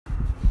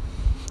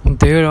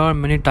There are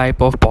many type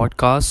of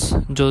podcasts.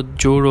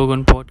 Joe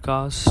Rogan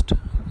podcast,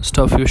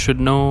 stuff you should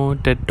know,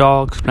 TED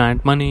Talks,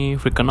 Planet Money,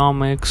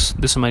 Freakonomics,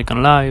 This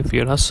American Life,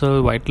 Ear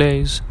Hustle, White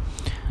Lace,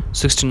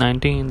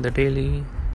 1619, The Daily.